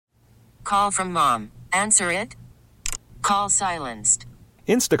Call from mom. Answer it. Call silenced.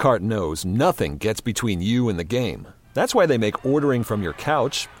 Instacart knows nothing gets between you and the game. That's why they make ordering from your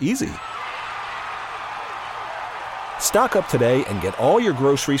couch easy. Stock up today and get all your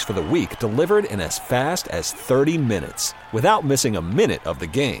groceries for the week delivered in as fast as 30 minutes without missing a minute of the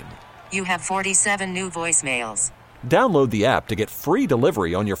game. You have 47 new voicemails. Download the app to get free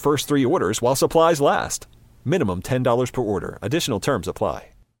delivery on your first 3 orders while supplies last. Minimum $10 per order. Additional terms apply.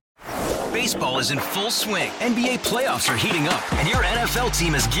 Baseball is in full swing. NBA playoffs are heating up, and your NFL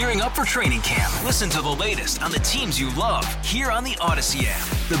team is gearing up for training camp. Listen to the latest on the teams you love here on the Odyssey app.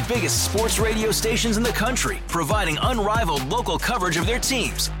 The biggest sports radio stations in the country, providing unrivaled local coverage of their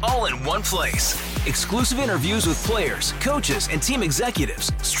teams, all in one place. Exclusive interviews with players, coaches, and team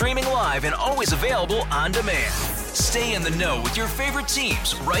executives, streaming live and always available on demand. Stay in the know with your favorite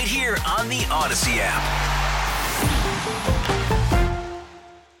teams right here on the Odyssey app.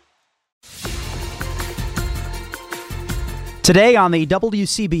 Today on the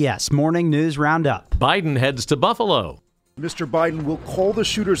WCBS Morning News Roundup. Biden heads to Buffalo. Mr. Biden will call the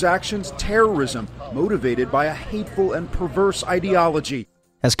shooter's actions terrorism, motivated by a hateful and perverse ideology.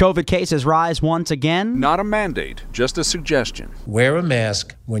 As COVID cases rise once again. Not a mandate, just a suggestion. Wear a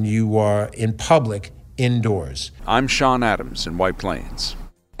mask when you are in public, indoors. I'm Sean Adams in White Plains.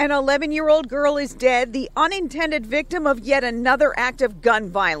 An 11-year-old girl is dead, the unintended victim of yet another act of gun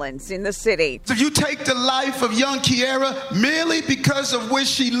violence in the city. So you take the life of young Kiara merely because of where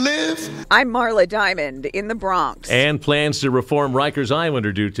she lived? I'm Marla Diamond in the Bronx. And plans to reform Rikers Island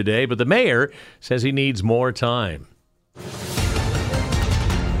are due today, but the mayor says he needs more time.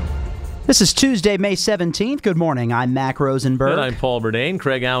 This is Tuesday, May 17th. Good morning. I'm Mac Rosenberg. And I'm Paul Burdane.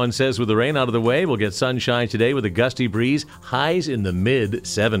 Craig Allen says with the rain out of the way, we'll get sunshine today with a gusty breeze, highs in the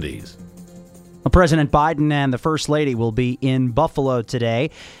mid-70s. Well, President Biden and the First Lady will be in Buffalo today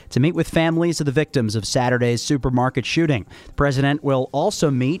to meet with families of the victims of Saturday's supermarket shooting. The president will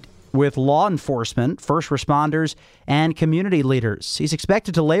also meet with law enforcement, first responders, and community leaders. He's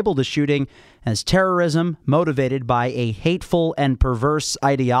expected to label the shooting as terrorism motivated by a hateful and perverse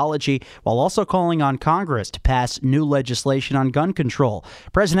ideology, while also calling on Congress to pass new legislation on gun control.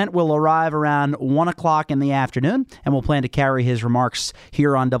 The president will arrive around 1 o'clock in the afternoon and will plan to carry his remarks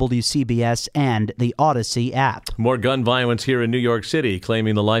here on WCBS and the Odyssey app. More gun violence here in New York City,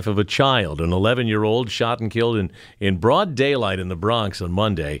 claiming the life of a child. An 11-year-old shot and killed in broad daylight in the Bronx on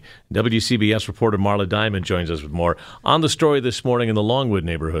Monday. WCBS reporter Marla Diamond joins us with more on the story this morning in the Longwood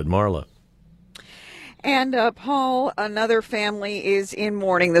neighborhood. Marla. And, Paul, another family is in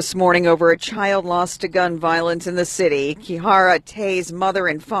mourning this morning over a child lost to gun violence in the city. Kihara Tay's mother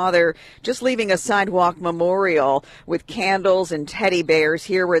and father just leaving a sidewalk memorial with candles and teddy bears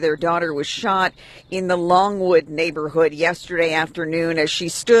here where their daughter was shot in the Longwood neighborhood yesterday afternoon as she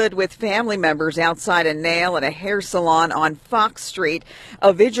stood with family members outside a nail and a hair salon on Fox Street.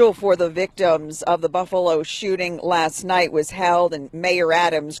 A vigil for the victims of the Buffalo shooting last night was held, and Mayor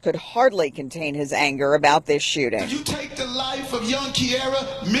Adams could hardly contain his anger about this shooting. You take the life of young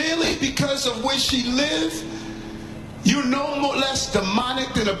Kiara merely because of where she lived? You're no more less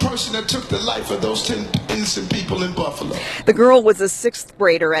demonic than a person that took the life of those 10 innocent people in Buffalo. The girl was a 6th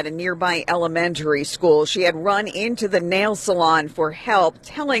grader at a nearby elementary school. She had run into the nail salon for help,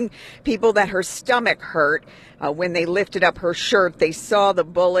 telling people that her stomach hurt. When they lifted up her shirt, they saw the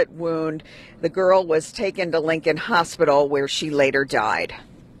bullet wound. The girl was taken to Lincoln Hospital, where she later died.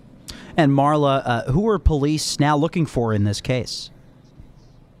 And Marla, who are police now looking for in this case?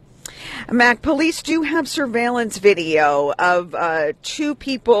 Mac, police do have surveillance video of 2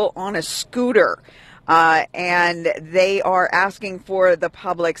 people on a scooter, and they are asking for the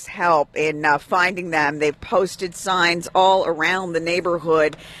public's help in finding them. They've posted signs all around the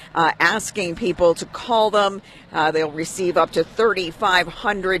neighborhood asking people to call them. They'll receive up to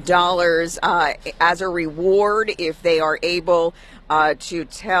 $3,500 as a reward if they are able to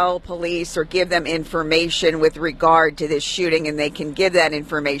tell police or give them information with regard to this shooting, and they can give that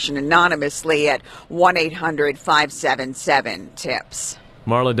information anonymously at 1-800-577-TIPS.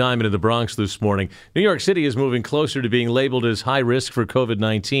 Marla Diamond in the Bronx this morning. New York City is moving closer to being labeled as high risk for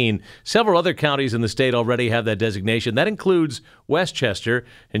COVID-19. Several other counties in the state already have that designation. That includes Westchester.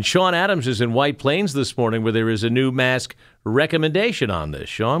 And Sean Adams is in White Plains this morning where there is a new mask recommendation on this.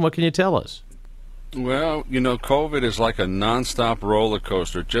 Sean, what can you tell us? Well, you know, COVID is like a nonstop roller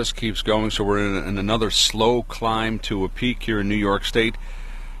coaster. It just keeps going, so we're in another slow climb to a peak here in New York State.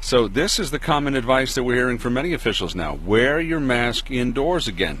 So this is the common advice that we're hearing from many officials now. Wear your mask indoors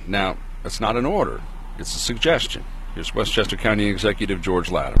again. Now, that's not an order. It's a suggestion. Here's Westchester County Executive George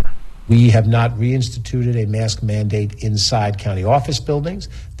Latimer. We have not reinstituted a mask mandate inside county office buildings.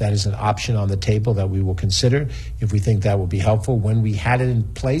 That is an option on the table that we will consider if we think that will be helpful. When we had it in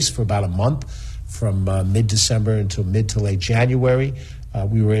place for about a month, from mid-December until mid to late January,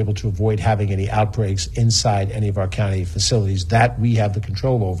 we were able to avoid having any outbreaks inside any of our county facilities that we have the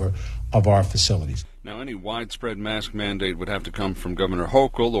control over of our facilities. Now, any widespread mask mandate would have to come from Governor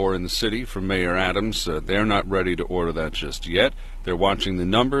Hochul or in the city from Mayor Adams. They're not ready to order that just yet. They're watching the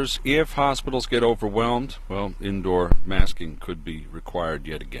numbers. If hospitals get overwhelmed, well, indoor masking could be required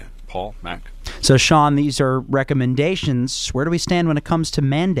yet again. Paul, Mac. So, Sean, these are recommendations. Where do we stand when it comes to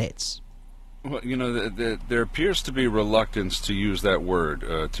mandates? Well, you know, there appears to be reluctance to use that word,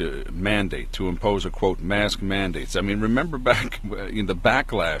 to mandate, to impose a, quote, mask mandates. I mean, remember back in the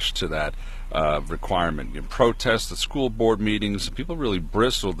backlash to that requirement, protests, the school board meetings, people really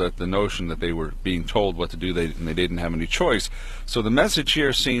bristled at the notion that they were being told what to do and they didn't have any choice. So the message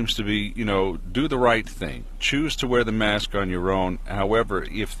here seems to be, do the right thing. Choose to wear the mask on your own. However,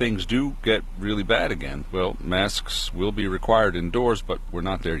 if things do get really bad again, well, masks will be required indoors, but we're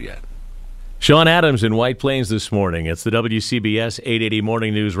not there yet. Sean Adams in White Plains this morning. It's the WCBS 880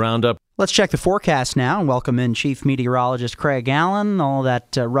 Morning News Roundup. Let's check the forecast now and welcome in Chief Meteorologist Craig Allen. All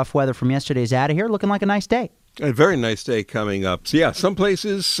that rough weather from yesterday is out of here. Looking like a nice day. A very nice day coming up. So, yeah, some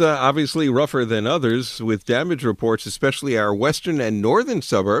places obviously rougher than others with damage reports, especially our western and northern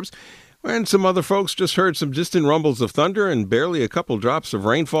suburbs. And some other folks just heard some distant rumbles of thunder and barely a couple drops of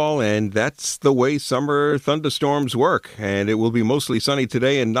rainfall, and that's the way summer thunderstorms work. And it will be mostly sunny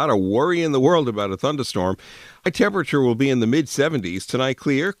today and not a worry in the world about a thunderstorm. High temperature will be in the mid-70s. Tonight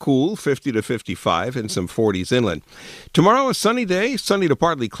clear, cool, 50 to 55, and some 40s inland. Tomorrow a sunny day, sunny to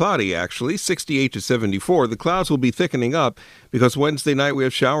partly cloudy actually, 68 to 74. The clouds will be thickening up because Wednesday night we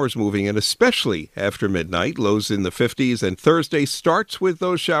have showers moving in, especially after midnight, lows in the 50s. And Thursday starts with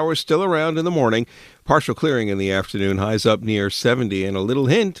those showers still around in the morning. Partial clearing in the afternoon, highs up near 70. And a little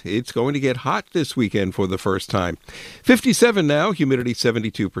hint, it's going to get hot this weekend for the first time. 57 now, humidity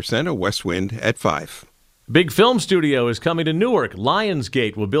 72%, a west wind at 5. Big film studio is coming to Newark.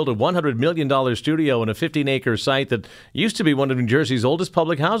 Lionsgate will build a $100 million studio on a 15-acre site that used to be one of New Jersey's oldest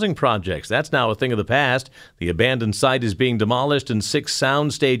public housing projects. That's now a thing of the past. The abandoned site is being demolished and 6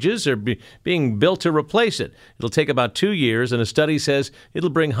 sound stages are being built to replace it. It'll take about 2 years, and a study says it'll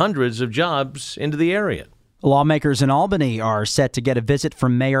bring hundreds of jobs into the area. Lawmakers in Albany are set to get a visit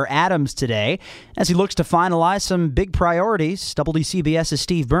from Mayor Adams today as he looks to finalize some big priorities. WCBS's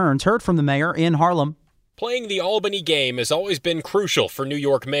Steve Burns heard from the mayor in Harlem. Playing the Albany game has always been crucial for New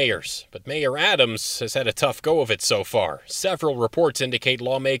York mayors, but Mayor Adams has had a tough go of it so far. Several reports indicate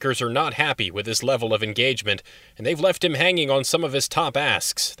lawmakers are not happy with his level of engagement, and they've left him hanging on some of his top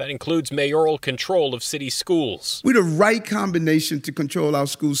asks. That includes mayoral control of city schools. We're the right combination to control our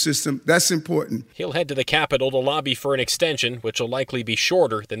school system. That's important. He'll head to the Capitol to lobby for an extension, which will likely be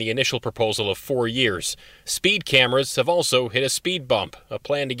shorter than the initial proposal of 4 years. Speed cameras have also hit a speed bump. A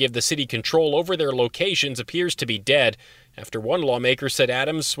plan to give the city control over their locations appears to be dead after one lawmaker said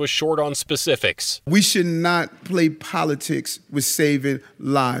Adams was short on specifics. We should not play politics with saving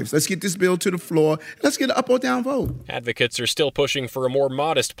lives. Let's get this bill to the floor. Let's get an up or down vote. Advocates are still pushing for a more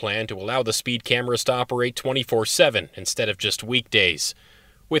modest plan to allow the speed cameras to operate 24/7 instead of just weekdays.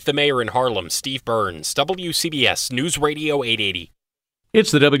 With the mayor in Harlem, Steve Burns, WCBS News Radio 880.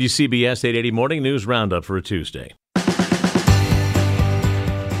 It's the WCBS 880 Morning News Roundup for a Tuesday.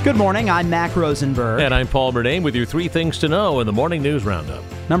 Good morning, I'm Mac Rosenberg. And I'm Paul Murnane with your 3 things to know in the Morning News Roundup.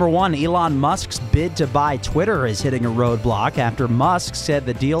 Number 1, Elon Musk's bid to buy Twitter is hitting a roadblock after Musk said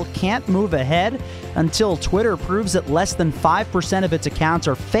the deal can't move ahead until Twitter proves that less than 5% of its accounts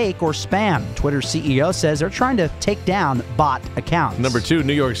are fake or spam. Twitter's CEO says they're trying to take down bot accounts. Number 2,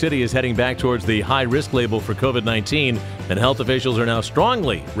 New York City is heading back towards the high-risk label for COVID-19, and health officials are now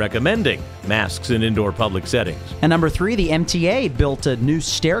strongly recommending masks in indoor public settings. And number 3, the MTA built a new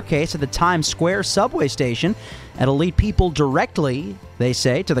staircase at the Times Square subway station. It'll lead people directly, they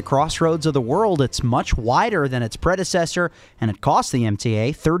say, to the crossroads of the world. It's much wider than its predecessor, and it cost the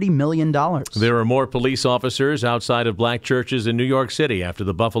MTA $30 million. There are more police officers outside of black churches in New York City after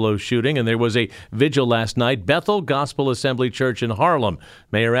the Buffalo shooting, and there was a vigil last night, Bethel Gospel Assembly Church in Harlem.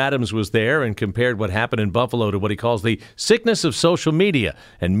 Mayor Adams was there and compared what happened in Buffalo to what he calls the sickness of social media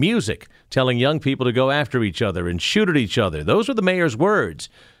and music, telling young people to go after each other and shoot at each other. Those were the mayor's words.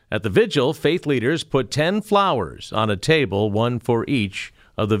 At the vigil, faith leaders put 10 flowers on a table, one for each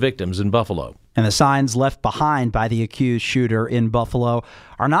of the victims in Buffalo. And the signs left behind by the accused shooter in Buffalo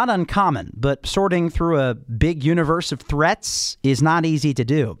are not uncommon, but sorting through a big universe of threats is not easy to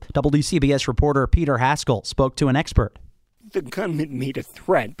do. WCBS reporter Peter Haskell spoke to an expert. the gunman made a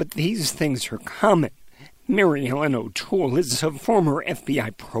threat, but these things are common. Mary Ellen O'Toole is a former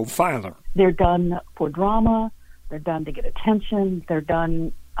FBI profiler. They're done for drama. They're done to get attention. They're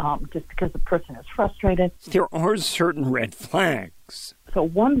done just because the person is frustrated. There are certain red flags. So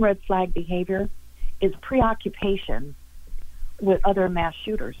one red flag behavior is preoccupation with other mass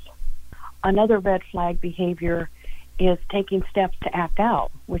shooters. Another red flag behavior is taking steps to act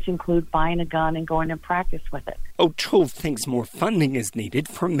out, which include buying a gun and going and practice with it. O'Toole thinks more funding is needed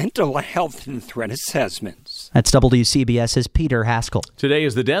for mental health and threat assessments. That's WCBS's Peter Haskell. Today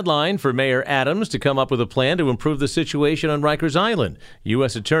is the deadline for Mayor Adams to come up with a plan to improve the situation on Rikers Island.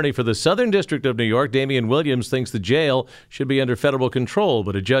 U.S. Attorney for the Southern District of New York, Damian Williams, thinks the jail should be under federal control,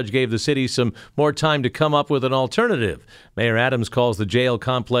 but a judge gave the city some more time to come up with an alternative. Mayor Adams calls the jail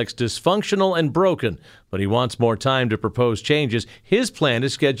complex dysfunctional and broken, but he wants more time to propose changes. His plan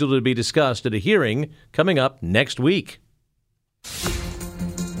is scheduled to be discussed at a hearing coming up next week.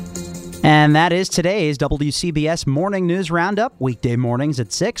 And that is today's WCBS Morning News Roundup. Weekday mornings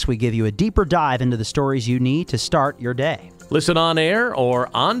at 6, we give you a deeper dive into the stories you need to start your day. Listen on air or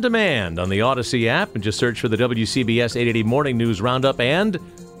on demand on the Odyssey app and just search for the WCBS 880 Morning News Roundup and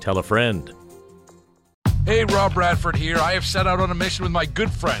tell a friend. Hey, Rob Bradford here. I have set out on a mission with my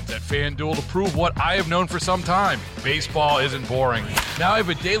good friends at FanDuel to prove what I have known for some time. Baseball isn't boring. Now I have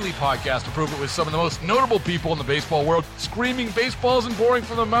a daily podcast to prove it with some of the most notable people in the baseball world, screaming baseball isn't boring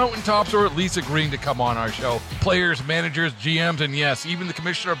from the mountaintops, or at least agreeing to come on our show. Players, managers, GMs, and yes, even the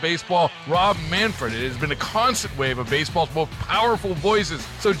commissioner of baseball, Rob Manfred. It has been a constant wave of baseball's most powerful voices.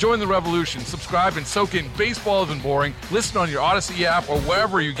 So join the revolution. Subscribe and soak in Baseball Isn't Boring. Listen on your Odyssey app or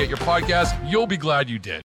wherever you get your podcasts. You'll be glad you did.